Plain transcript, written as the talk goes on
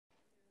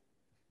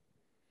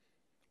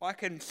I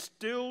can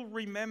still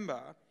remember,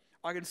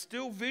 I can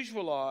still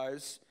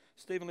visualize.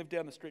 Stephen lived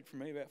down the street from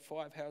me, about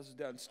 5 houses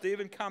down.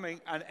 Stephen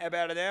coming, and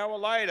about an hour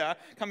later,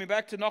 coming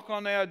back to knock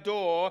on our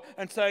door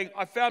and saying,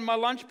 I found my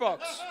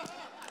lunchbox.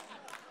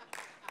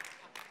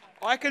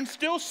 I can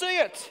still see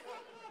it.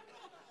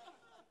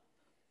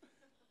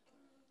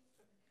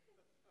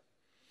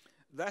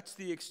 That's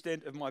the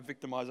extent of my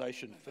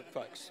victimization,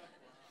 folks.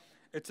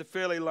 It's a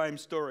fairly lame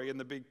story in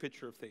the big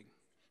picture of things.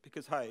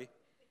 Because, hey,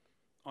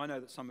 I know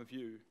that some of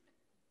you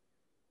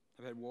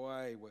have had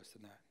way worse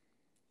than that.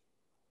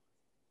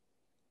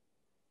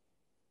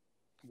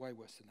 Way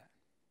worse than that.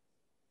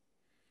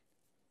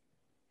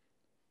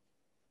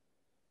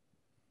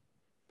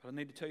 But I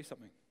need to tell you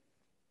something.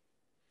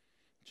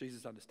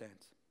 Jesus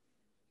understands.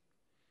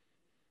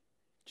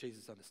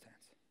 Jesus understands.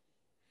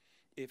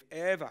 If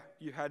ever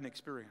you had an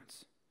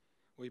experience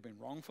where you've been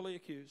wrongfully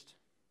accused,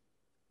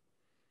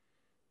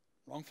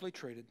 wrongfully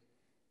treated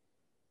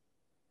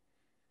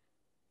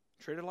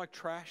like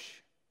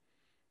trash,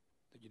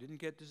 that you didn't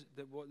get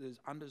what is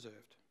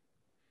undeserved,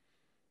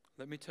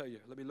 let me tell you,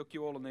 let me look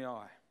you all in the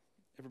eye.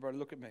 Everybody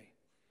look at me.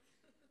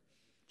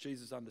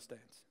 Jesus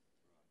understands.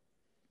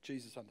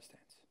 Jesus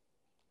understands.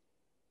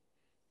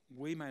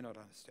 We may not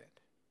understand.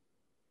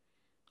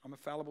 I'm a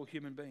fallible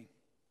human being.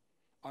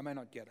 I may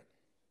not get it.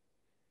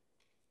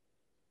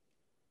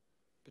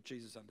 But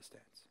Jesus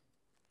understands.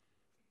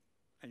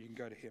 And you can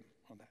go to him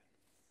on that.